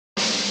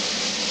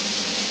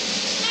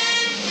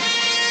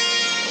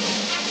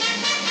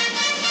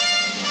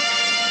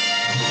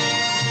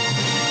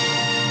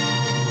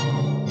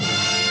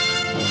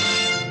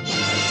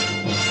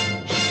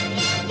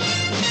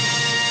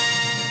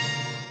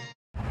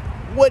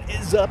What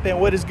is up and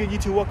what is good,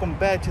 YouTube? Welcome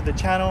back to the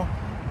channel.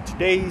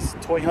 Today's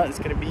toy hunt is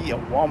going to be a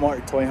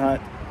Walmart toy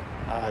hunt.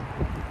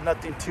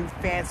 Nothing too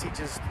fancy,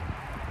 just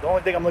the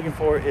only thing I'm looking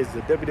for is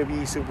the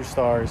WWE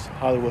Superstars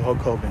Hollywood Hulk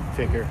Hogan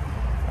figure.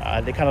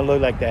 They kind of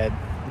look like that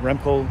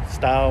Remco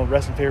style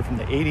wrestling figure from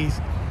the 80s.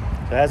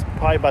 So that's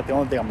probably about the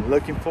only thing I'm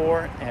looking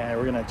for, and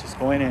we're going to just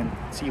go in and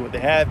see what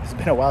they have. It's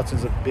been a while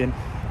since I've been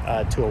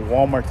to a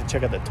Walmart to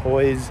check out the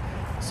toys,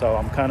 so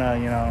I'm kind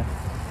of,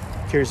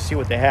 curious to see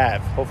what they have.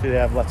 Hopefully they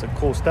have lots of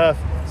cool stuff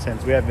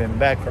since we haven't been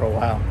back for a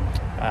while.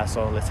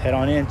 So let's head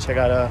on in, check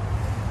out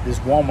this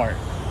Walmart.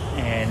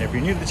 And if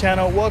you're new to the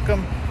channel,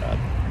 welcome.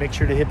 Make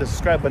sure to hit the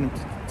subscribe button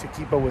to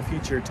keep up with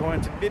future toy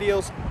hunting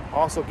videos.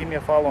 Also, give me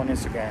a follow on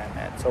Instagram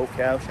at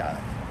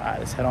SoCalShaolin. All right,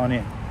 let's head on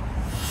in.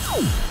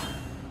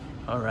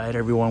 All right,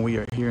 everyone, we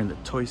are here in the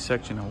toy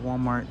section of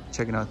Walmart,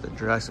 checking out the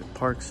Jurassic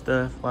Park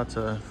stuff. Lots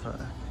of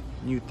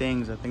new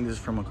things. I think this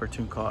is from a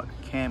cartoon called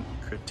Camp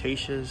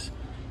Cretaceous.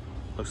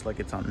 Looks like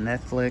it's on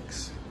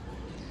Netflix.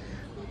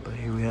 But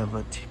here we have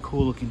a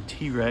cool looking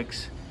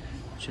T-Rex,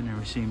 which I've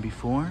never seen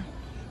before.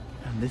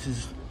 And this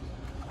is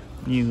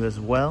new as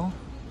well.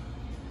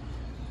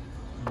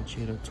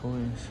 Cheetah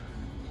Toys.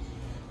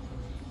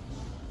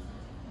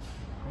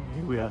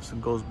 Here we have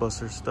some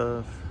Ghostbusters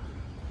stuff.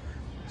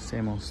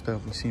 Same old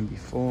stuff we've seen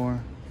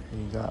before.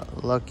 Here you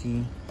got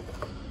Lucky.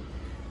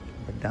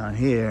 But down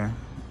here,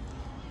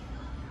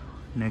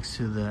 next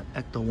to the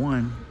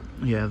Ecto-1,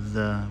 we have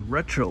the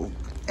retro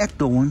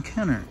Ecto-1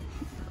 Kenner.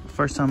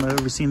 First time I've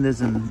ever seen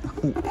this in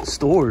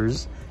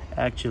stores,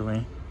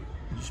 actually.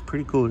 It's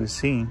pretty cool to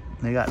see.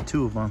 They got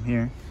two of them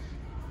here,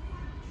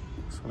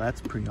 so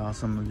that's pretty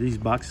awesome. These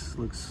boxes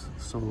looks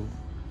so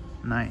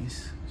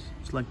nice,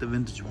 just like the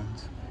vintage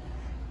ones.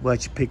 We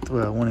actually picked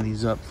one of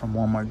these up from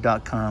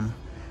Walmart.com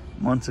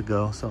months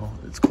ago, so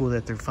it's cool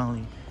that they're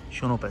finally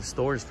showing up at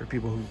stores for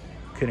people who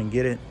couldn't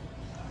get it.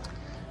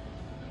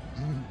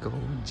 Go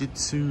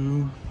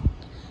Jitsu.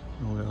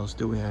 What else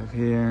do we have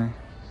here?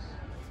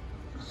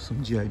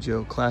 Some G.I.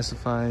 Joe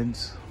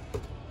classifieds.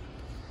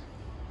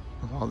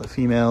 With all the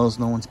females,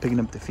 no one's picking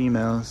up the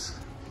females.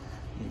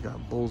 You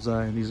got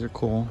Bullseye, these are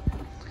cool.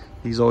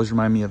 These always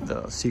remind me of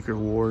the Secret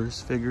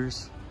Wars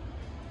figures.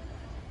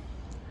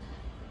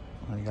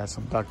 You got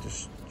some Doctor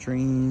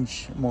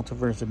Strange,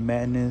 Multiverse of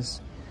Madness.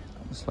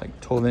 It's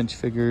like 12-inch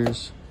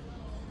figures.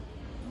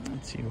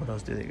 Let's see, what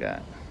else do they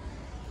got?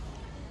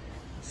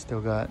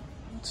 Still got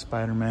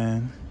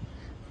Spider-Man,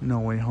 No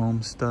Way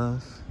Home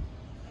stuff.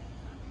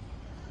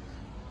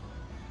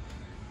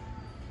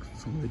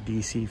 Some of the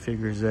DC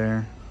figures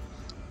there.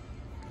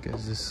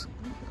 Because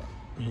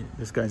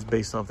this guy's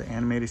based off the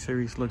animated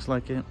series, looks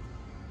like it.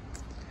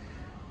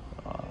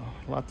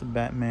 Lots of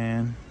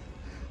Batman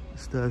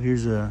stuff.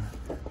 Here's a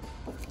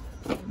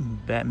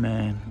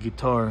Batman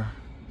guitar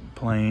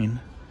playing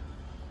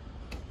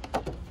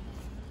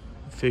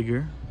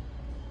figure.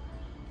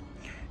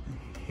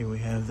 Here we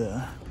have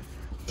the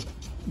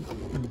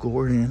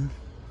Gordon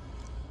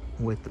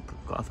with the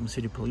Gotham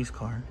City police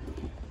car.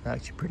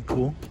 Actually pretty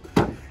cool.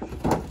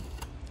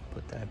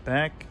 Put that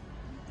back.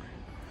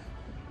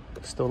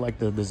 Still like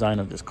the design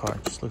of this car.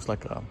 It just looks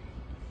like a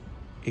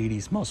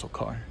 80s muscle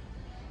car.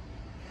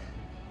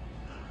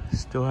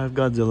 Still have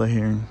Godzilla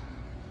here.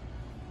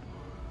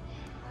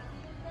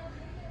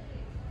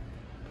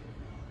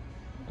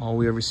 All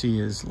we ever see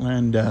is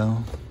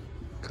Landau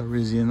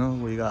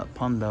Calrissian. We got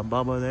Panda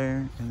Baba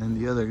there, and then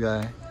the other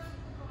guy,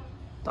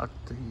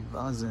 Dr.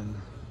 Evazan.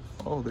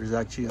 Oh, there's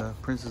actually a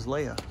Princess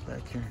Leia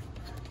back here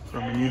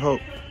from A New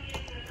Hope.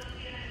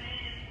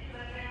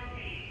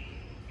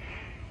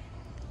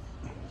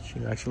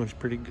 She actually looks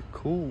pretty good.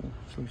 Cool.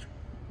 She looks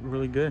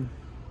really good.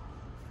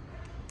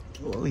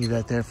 We'll leave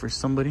that there for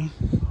somebody.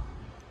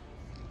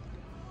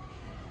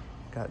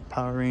 Got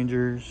Power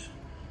Rangers.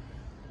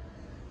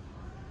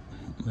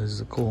 This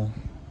is a cool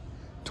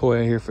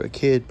toy here for a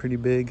kid, pretty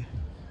big.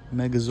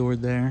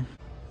 Megazord there.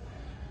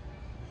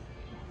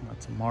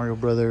 Got some Mario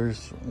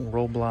Brothers,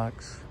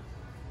 Roblox.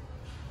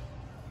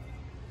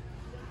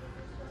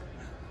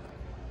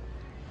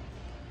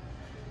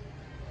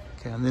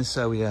 Okay, on this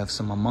side we have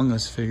some Among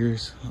Us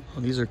figures.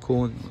 Oh, these are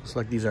cool. It looks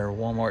like these are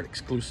Walmart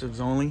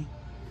exclusives only.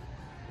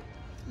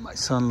 My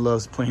son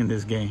loves playing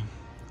this game.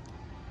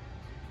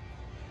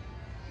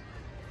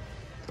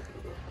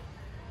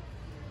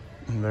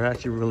 And they're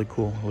actually really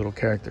cool little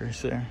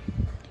characters there.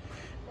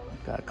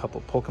 Got a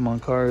couple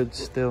Pokemon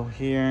cards still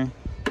here.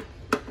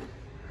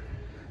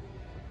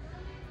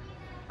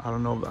 I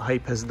don't know if the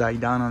hype has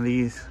died down on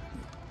these.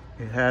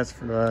 It has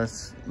for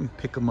us. We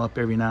pick them up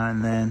every now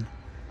and then.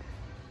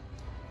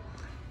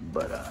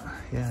 But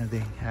yeah,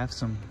 they have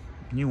some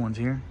new ones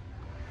here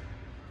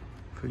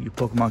for you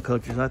Pokemon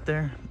collectors out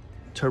there.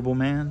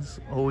 Turbomans,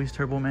 always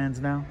Turbomans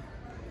now.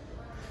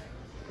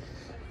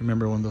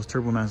 Remember when those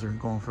Turbomans were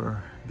going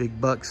for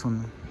big bucks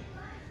when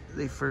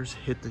they first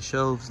hit the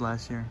shelves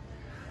last year.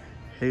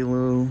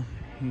 Halo.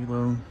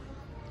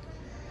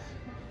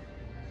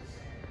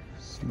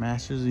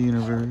 Masters of the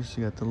Universe.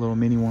 You got the little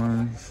mini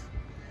ones.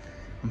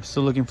 I'm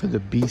still looking for the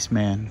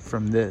Beastman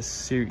from this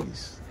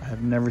series. I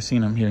have never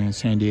seen him here in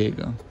San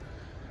Diego.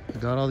 I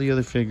got all the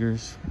other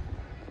figures,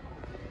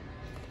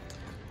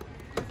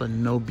 but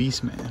no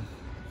Beastman.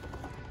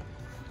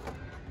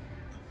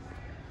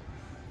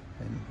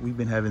 And we've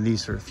been having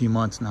these for a few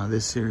months now,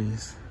 this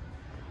series.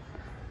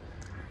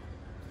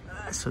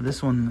 So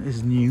this one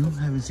is new.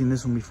 I haven't seen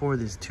this one before.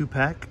 This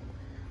 2-pack.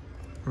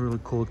 Really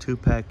cool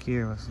 2-pack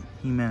here with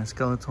He-Man and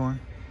Skeletor.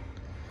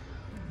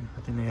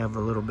 I think they have a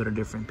little bit of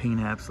different paint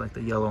apps, like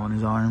the yellow on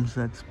his arms.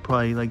 That's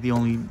probably like the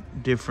only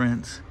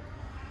difference.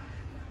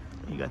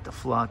 You got the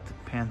flocked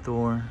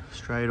Panther,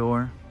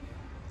 Stridor.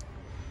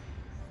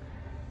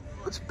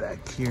 What's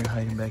back here,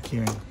 hiding back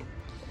here?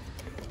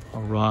 A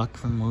rock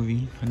from the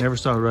movie. I never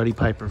saw Roddy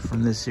Piper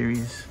from this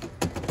series.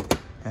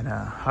 And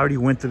I already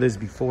went through this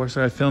before I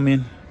started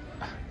filming.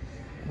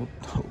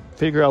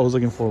 Figure I was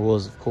looking for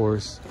was, of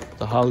course,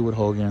 the Hollywood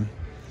Hogan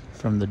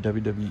from the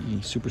WWE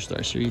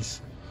Superstar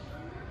Series.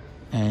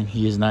 And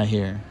he is not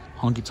here.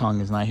 Honky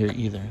Tonk is not here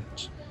either.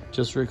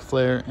 Just Ric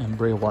Flair and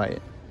Bray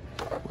Wyatt,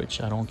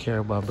 which I don't care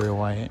about Bray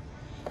Wyatt.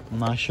 I'm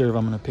not sure if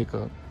I'm going to pick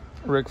up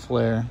Ric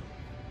Flair.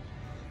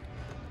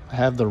 I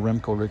have the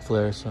Remco Ric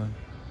Flair, so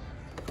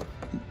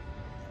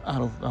I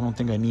don't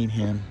think I need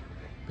him.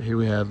 But here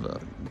we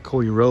have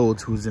Cody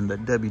Rhodes, who's in the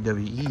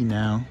WWE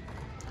now.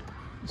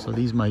 So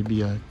these might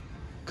be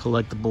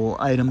collectible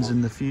items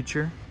in the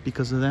future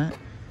because of that.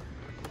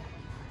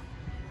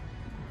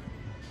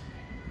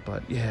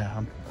 But yeah,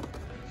 I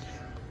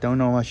don't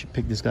know if I should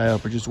pick this guy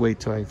up or just wait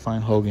till I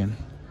find Hogan.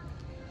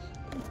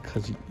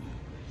 Because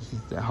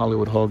he's that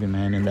Hollywood Hogan,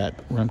 man, in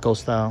that Remco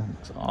style.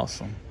 It's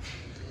awesome.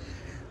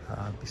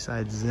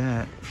 Besides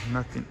that,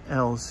 nothing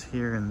else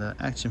here in the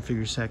action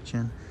figure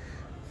section.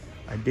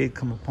 I did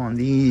come upon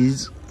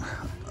these.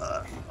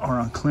 Are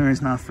on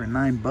clearance now for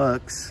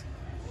 $9.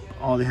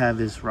 All they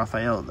have is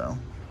Raphael, though.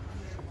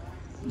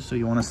 So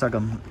you want to stock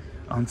them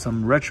on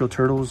some retro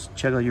turtles,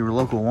 check out your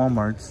local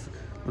Walmarts.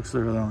 Looks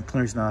like they're on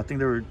clearance now. I think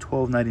they were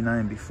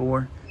 $12.99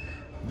 before.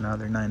 Now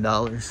they're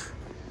 $9.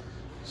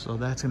 So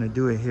that's going to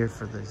do it here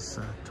for this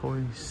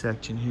toy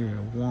section here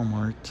at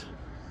Walmart.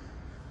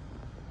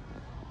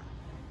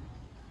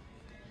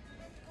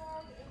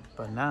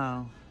 But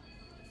now,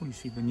 we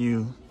see the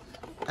new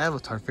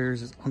Avatar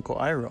figures is Uncle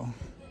Iroh.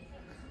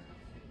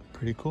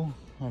 Pretty cool.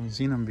 I haven't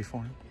seen them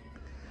before.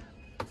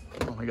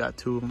 Only got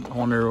 2 of them. I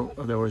wonder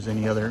if there was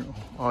any other.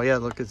 Oh yeah,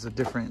 look, it's a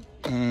different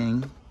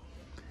Aang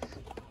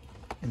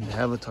in the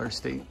Avatar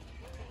state.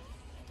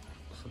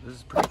 So this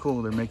is pretty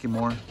cool. They're making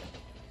more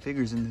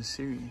figures in this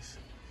series.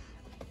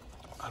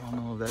 I don't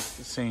know if that's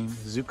the same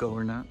Zuko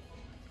or not,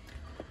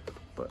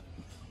 but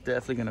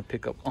definitely gonna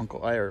pick up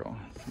Uncle Iroh,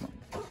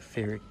 my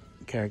favorite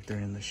character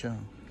in the show.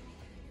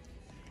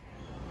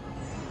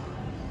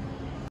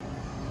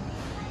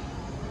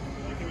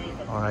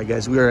 All right,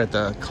 guys, we are at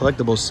the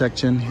collectibles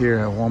section here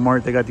at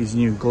Walmart. They got these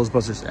new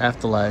Ghostbusters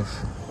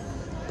Afterlife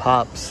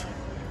pops.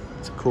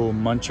 It's a cool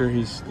muncher.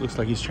 Looks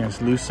like he's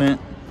translucent.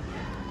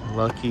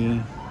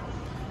 Lucky.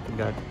 We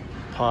got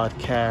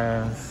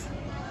Podcast.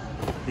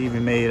 They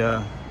even made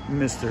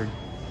Mr.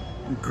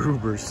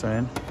 Gruber's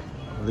son.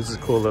 This is a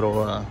cool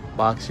little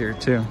box here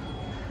too.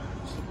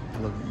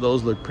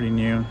 Those look pretty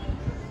new.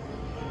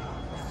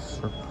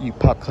 For you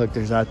pop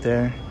collectors out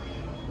there,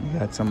 you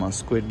got some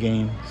Squid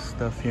Game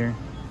stuff here.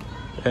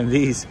 And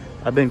these,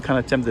 I've been kind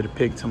of tempted to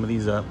pick some of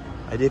these up.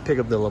 I did pick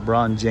up the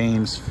LeBron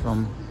James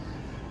from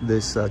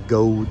this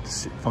Gold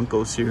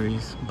Funko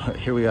series. But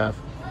here we have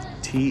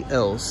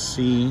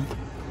TLC.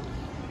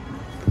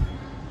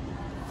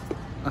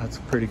 That's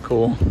pretty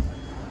cool.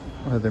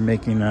 They're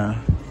making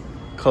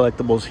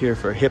collectibles here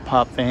for hip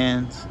hop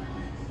fans.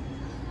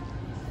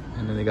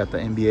 And then they got the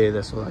NBA.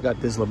 That's what I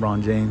got, this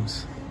LeBron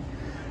James.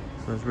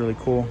 So it's really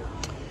cool.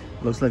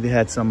 Looks like they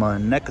had some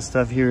NECA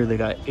stuff here. They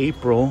got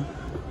April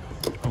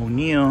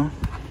O'Neil.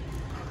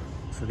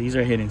 So these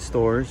are hitting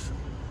stores.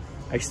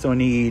 I still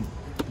need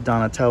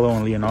Donatello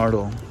and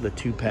Leonardo, the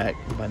 2-pack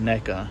by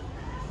NECA.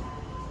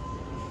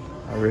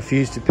 I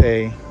refuse to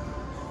pay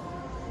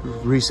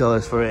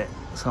resellers for it,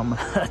 so I'm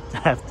gonna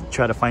have to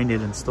try to find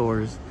it in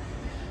stores.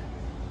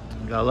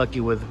 Got lucky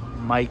with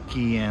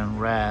Mikey and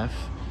Raph.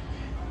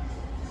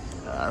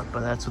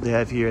 But that's what they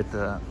have here at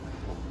the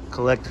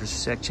collector's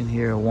section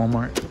here at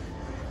Walmart.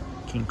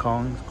 King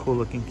Kong, cool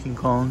looking King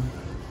Kong.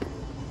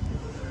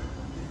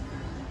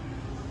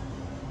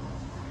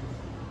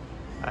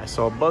 Alright,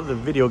 so above the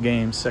video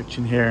game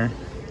section here,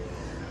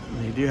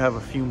 they do have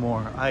a few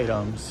more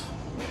items.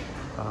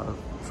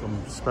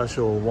 Some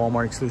special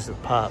Walmart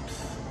exclusive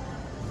pops.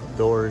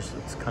 Doors,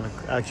 it's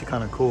actually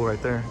kind of cool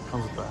right there.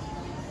 Comes with a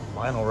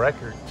vinyl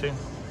record too.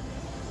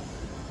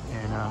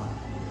 And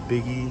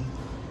Biggie.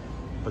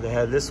 But they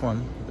had this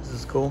one. This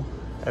is cool.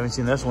 I haven't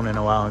seen this one in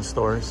a while in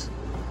stores.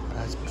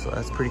 So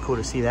that's pretty cool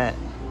to see that.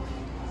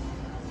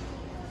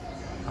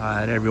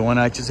 Alright everyone,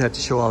 I just had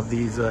to show off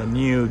these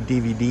new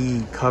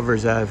DVD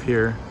covers I have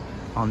here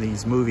on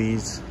these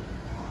movies.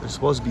 They're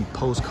supposed to be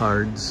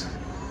postcards.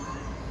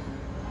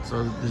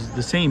 So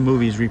the same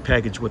movies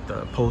repackaged with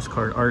the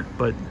postcard art,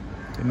 but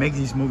They make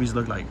these movies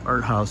look like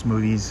art house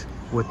movies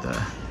with the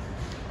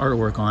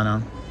artwork on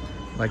them,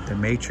 like The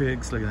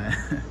Matrix. Look at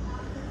that.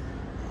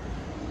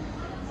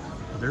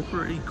 They're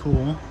pretty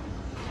cool.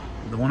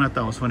 The one I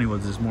thought was funny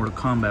was this Mortal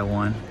Kombat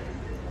one.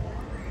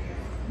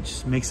 It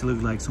just makes it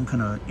look like some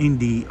kind of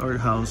indie art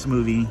house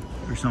movie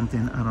or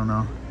something. I don't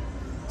know.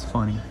 It's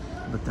funny.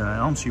 But the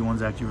Elm Street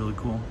one's actually really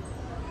cool.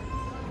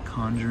 The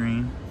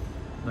Conjuring.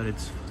 But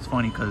it's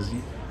funny because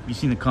you've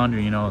seen The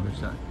Conjuring, you know,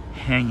 there's a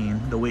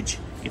hanging. The witch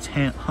gets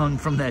hung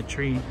from that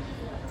tree.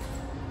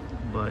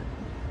 But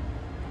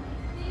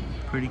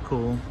pretty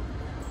cool.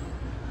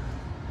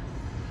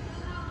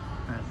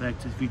 Alright, Back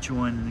to the Future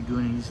one and the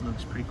Goonies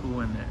looks pretty cool,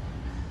 and the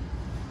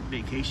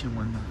Vacation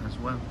one as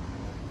well.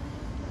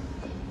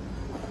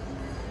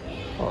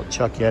 Oh,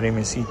 Chucky, I didn't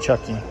even see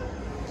Chucky.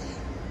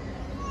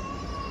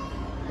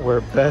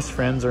 Where Best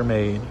Friends Are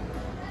Made.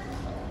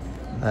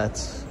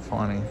 That's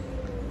funny.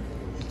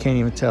 You can't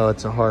even tell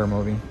it's a horror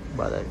movie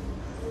by that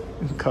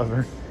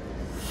cover.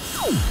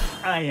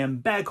 I am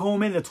back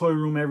home in the toy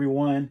room,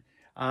 everyone.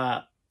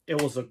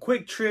 It was a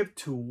quick trip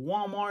to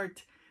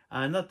Walmart.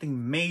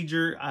 Nothing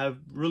major. I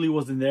really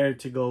wasn't there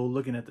to go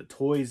looking at the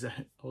toys.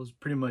 I was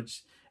pretty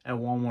much at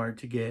Walmart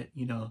to get,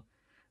 you know,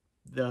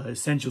 the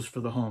essentials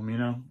for the home, you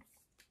know.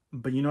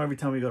 But, you know, every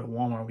time we go to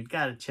Walmart, we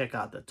got to check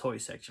out the toy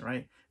section,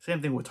 right?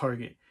 Same thing with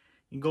Target.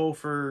 You go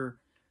for,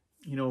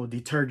 you know,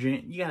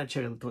 detergent, you got to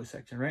check out the toy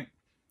section, right?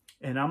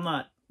 And I'm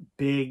not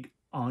big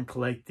on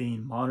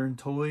collecting modern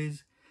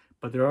toys,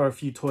 but there are a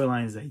few toy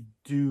lines that I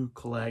do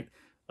collect.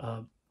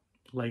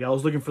 Like I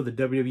was looking for the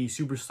WWE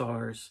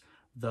Superstars,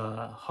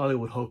 the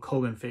Hollywood Hulk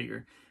Hogan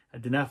figure. I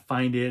did not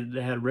find it.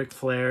 They had Ric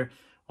Flair,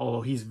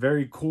 although he's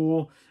very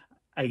cool.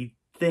 I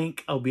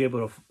think I'll be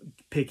able to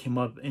pick him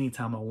up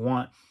anytime I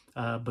want.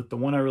 But the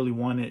one I really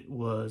wanted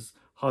was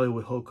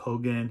Hollywood Hulk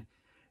Hogan.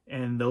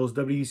 And those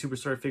WWE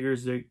Superstar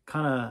figures, they're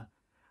kind of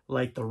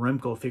like the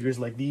Remco figures,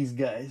 like these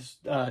guys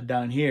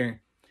down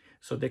here.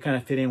 So they kind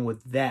of fit in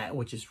with that,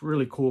 which is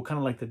really cool. Kind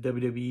of like the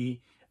WWE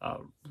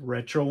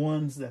retro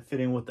ones that fit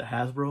in with the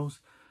Hasbros.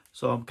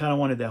 So I kind of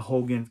wanted that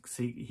Hogan,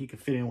 so he could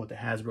fit in with the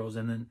Hasbros.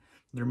 And then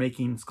they're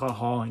making Scott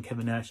Hall and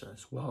Kevin Nash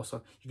as well.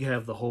 So you can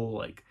have the whole,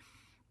 like,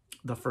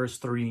 the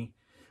first three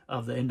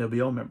of the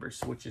NWO members,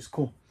 which is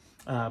cool.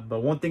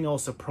 But one thing I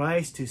was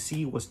surprised to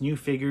see was new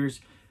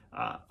figures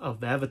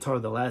of Avatar: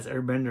 The Last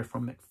Airbender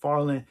from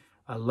McFarlane.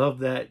 I love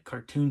that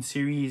cartoon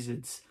series.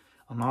 It's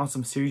an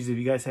awesome series. If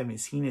you guys haven't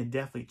seen it,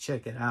 definitely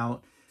check it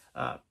out.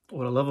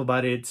 What I love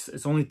about it,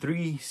 it's only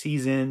 3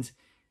 seasons,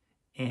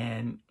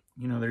 and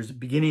you know, there's a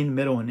beginning,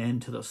 middle, and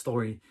end to the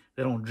story.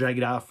 They don't drag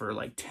it out for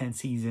like 10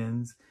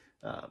 seasons.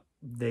 Of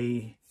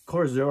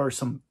course, there are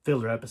some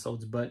filler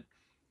episodes, but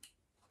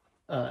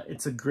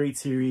it's a great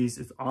series.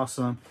 It's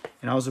awesome,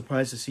 and I was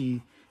surprised to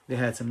see they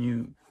had some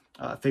new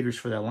figures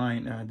for that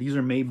line. These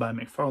are made by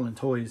McFarlane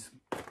Toys,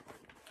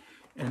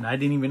 and I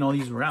didn't even know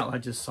these were out. I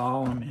just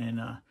saw them,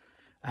 and I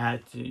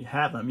had to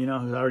have them. You know,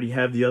 I already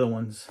have the other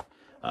ones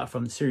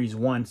from series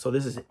 1. So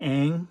this is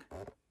Aang.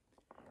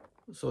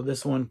 So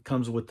this one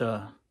comes with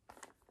the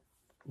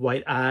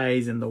white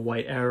eyes and the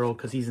white arrow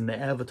because he's in the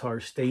Avatar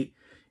state.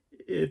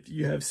 If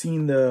you have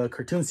seen the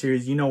cartoon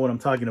series, you know what I'm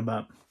talking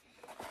about.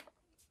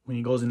 When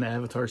he goes in the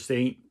Avatar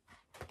state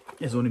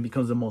is when he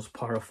becomes the most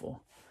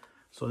powerful.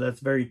 So that's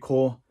very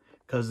cool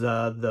because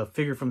the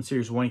figure from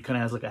series 1 kind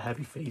of has like a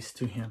happy face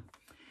to him.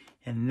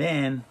 And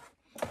then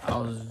I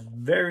was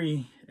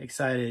very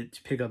excited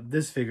to pick up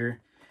this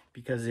figure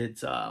because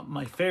it's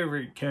my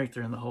favorite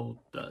character in the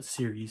whole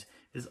series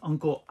is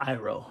Uncle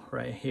Iroh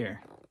right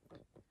here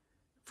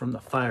from the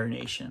Fire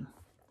Nation.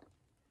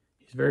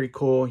 He's very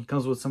cool. He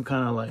comes with some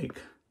kind of like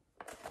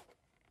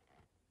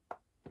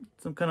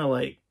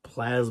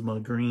plasma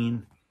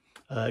green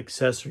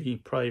accessory,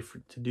 probably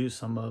to do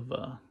some of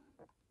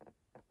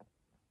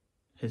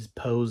his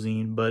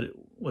posing. But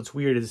what's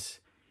weird is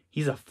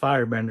he's a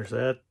firebender, so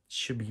that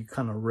should be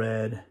kind of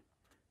red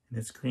and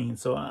it's green.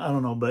 So I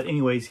don't know, but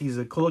anyways, he's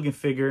a cool looking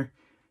figure.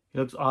 He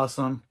looks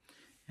awesome,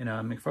 and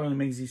McFarlane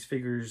makes these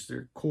figures.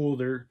 They're cool.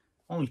 They're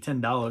only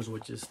 $10,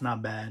 which is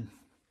not bad.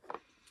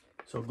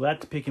 So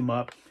glad to pick him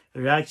up.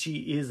 There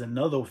actually is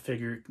another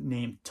figure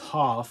named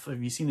Toph.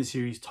 Have you seen the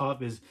series?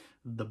 Toph is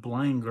the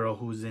blind girl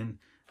who's in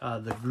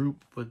the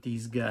group with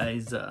these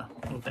guys,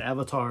 with the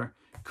Avatar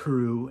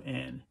crew,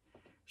 and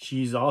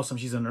she's awesome.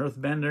 She's an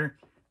earthbender.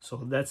 So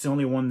that's the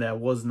only one that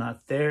was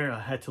not there. I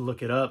had to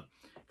look it up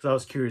because I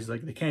was curious.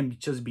 Like, they can't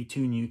just be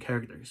 2 new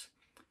characters.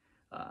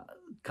 Kind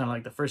of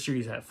like the first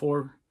series had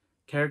 4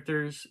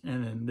 characters,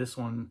 and then this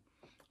one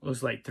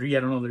looks like 3. I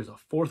don't know. There's a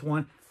 4th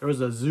one. There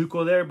was a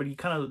Zuko there, but he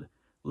kind of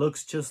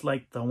looks just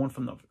like the one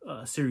from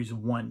the series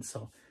 1.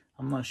 So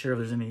I'm not sure if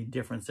there's any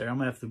difference there. I'm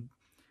gonna have to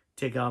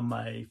take out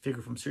my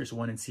figure from series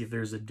 1 and see if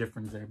there's a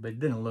difference there, but it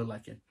didn't look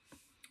like it.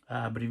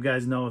 But if you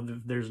guys know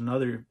if there's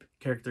another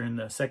character in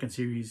the 2nd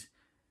series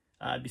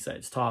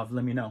besides Toph,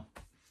 let me know.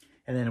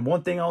 And then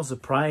one thing I was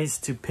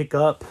surprised to pick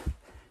up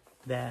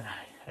that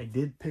I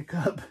did pick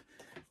up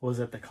was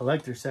at the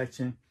collector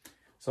section.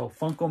 So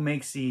Funko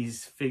makes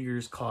these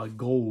figures called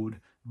gold,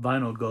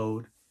 vinyl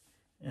gold,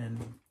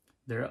 and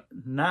they're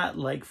not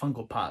like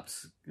Funko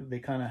Pops. They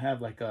kind of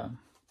have like a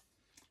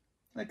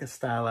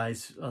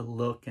stylized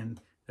look, and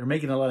they're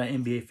making a lot of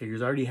NBA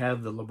figures. I already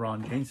have the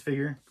LeBron James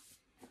figure,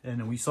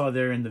 and we saw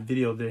there in the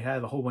video they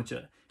have a whole bunch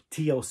of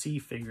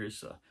TLC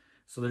figures.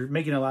 So they're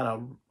making a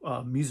lot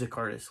of music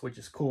artists, which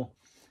is cool.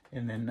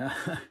 And then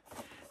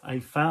I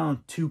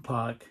found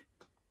Tupac.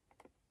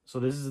 So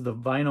this is the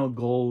vinyl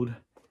gold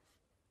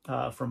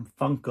from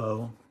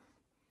Funko.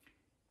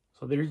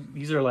 So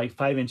these are like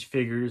 5-inch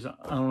figures. I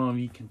don't know if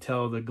you can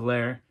tell the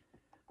glare,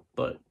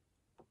 but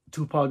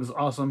Tupac is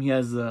awesome. He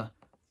has the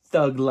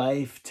Thug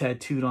Life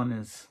tattooed on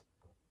his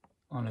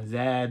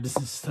abs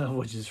and stuff,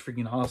 which is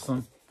freaking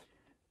awesome.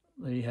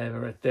 There you have it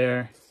right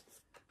there,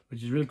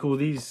 which is really cool.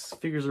 These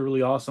figures are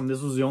really awesome.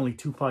 This was the only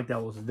Tupac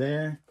that was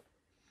there.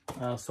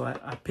 So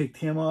I picked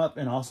him up,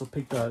 and also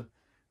picked the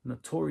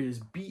Notorious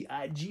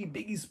B.I.G.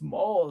 Biggie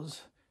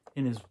Smalls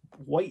in his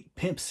white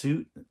pimp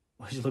suit,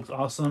 which looks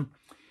awesome.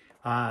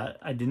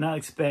 I did not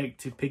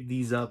expect to pick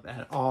these up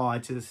at all.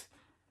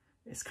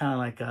 It's kind of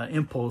like an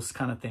impulse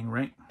kind of thing,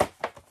 right?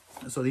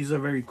 So these are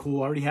very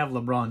cool. I already have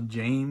LeBron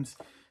James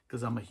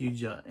because I'm a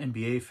huge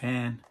NBA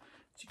fan,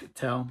 as you could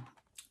tell,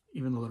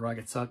 even though the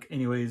Rockets suck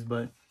anyways.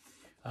 But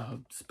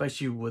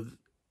especially with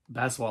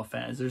basketball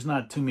fans, there's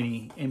not too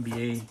many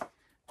NBA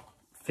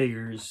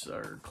figures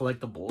or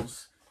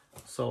collectibles.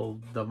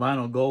 So the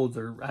vinyl golds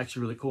are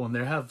actually really cool, and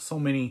they have so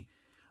many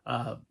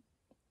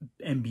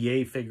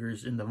NBA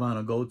figures in the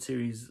vinyl gold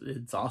series.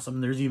 It's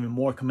awesome. There's even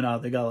more coming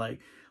out. They got like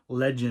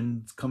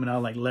legends coming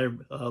out, like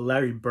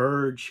Larry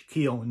Bird,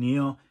 Shaquille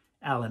O'Neal,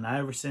 Allen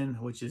Iverson,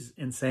 which is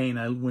insane.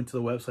 I went to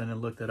the website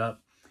and looked it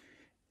up.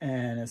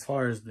 And as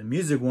far as the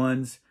music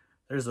ones,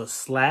 there's a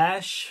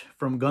Slash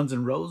from Guns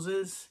N'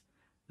 Roses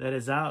that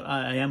is out.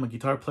 I am a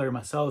guitar player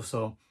myself,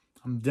 so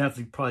I'm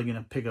definitely probably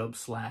gonna pick up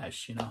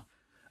Slash. You know,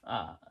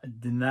 I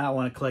did not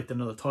want to collect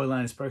another toy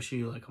line,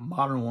 especially like a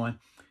modern one,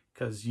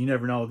 because you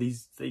never know,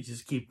 they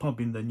just keep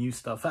pumping the new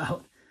stuff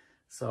out.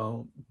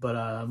 So, but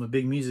I'm a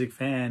big music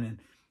fan, and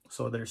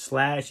so there's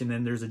Slash, and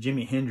then there's a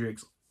Jimi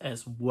Hendrix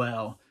as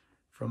well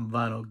from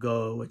Vinyl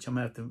Go, which I'm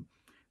gonna have to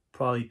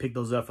probably pick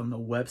those up from the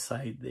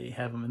website. They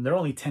have them, and they're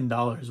only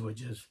 $10,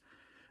 which is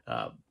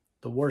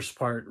the worst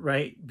part,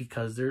 right?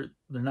 Because they're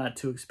not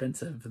too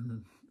expensive,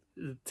 and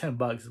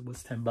 $10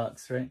 was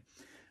 $10, right?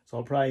 So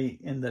I'll probably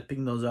end up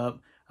picking those up.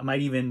 I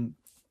might even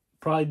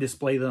probably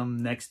display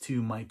them next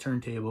to my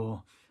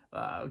turntable.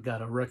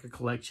 Got a record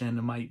collection.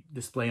 I might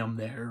display them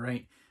there,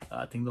 right?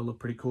 I think they'll look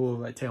pretty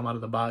cool if I take them out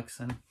of the box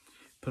and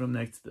put them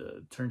next to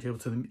the turntable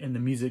in the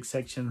music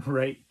section,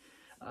 right?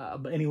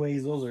 But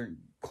anyways, those are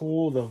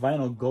cool. The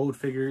vinyl gold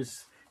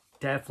figures,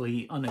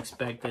 definitely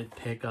unexpected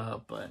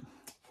pickup, but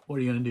what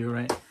are you gonna do,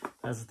 right?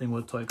 That's the thing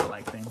with toy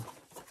collecting.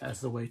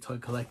 That's the way toy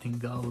collecting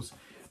goes.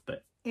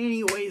 But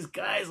anyways,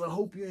 guys, I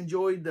hope you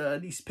enjoyed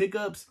these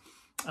pickups.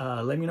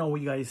 Let me know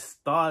what you guys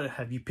thought.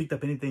 Have you picked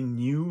up anything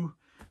new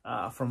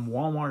from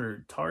Walmart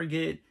or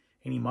Target?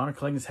 Any modern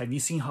collections? Have you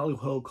seen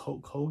Hollywood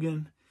Hulk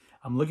Hogan?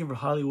 I'm looking for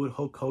Hollywood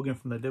Hulk Hogan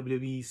from the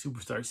WWE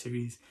Superstar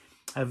Series.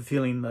 I have a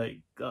feeling like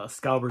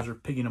scalpers are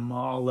picking them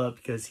all up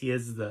because he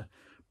is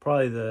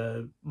probably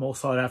the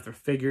most sought after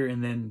figure,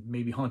 and then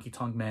maybe Honky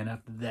Tonk Man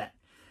after that.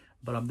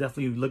 But I'm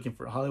definitely looking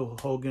for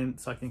Hollywood Hogan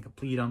so I can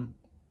complete them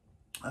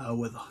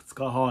with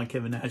Scott Hall and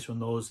Kevin Nash when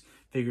those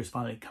figures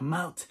finally come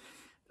out.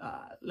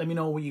 Let me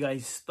know what you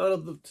guys thought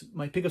of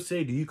my pickups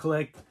today. Do you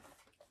collect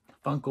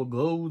Funko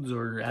Golds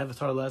or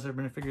Avatar Last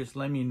Airbender figures?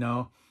 Let me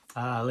know.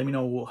 Let me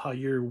know how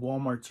your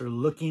Walmarts are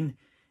looking.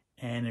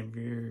 And if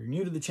you're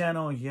new to the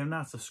channel and you have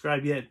not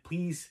subscribed yet,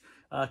 please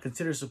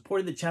consider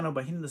supporting the channel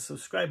by hitting the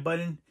subscribe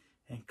button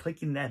and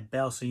clicking that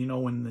bell so you know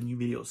when the new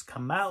videos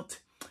come out.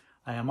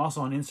 I am also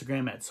on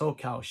Instagram at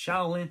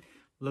SoCalShaolin.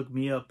 Look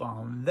me up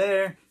on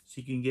there so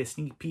you can get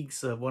sneak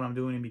peeks of what I'm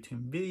doing in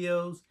between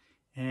videos.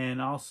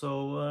 And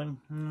also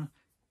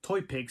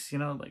toy pics, you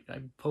know, like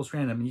I post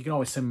random. You can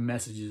always send me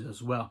messages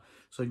as well.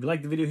 So if you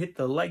like the video, hit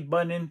the like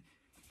button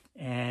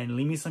and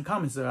leave me some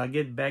comments that I'll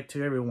get back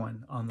to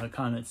everyone on the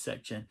comments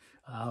section.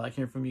 I like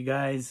hearing from you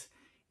guys,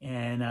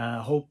 and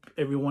I hope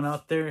everyone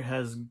out there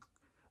has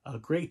a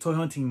great toy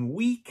hunting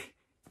week,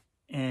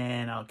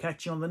 and I'll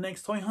catch you on the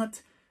next toy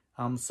hunt.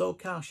 I'm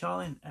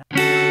SoCalShaolin.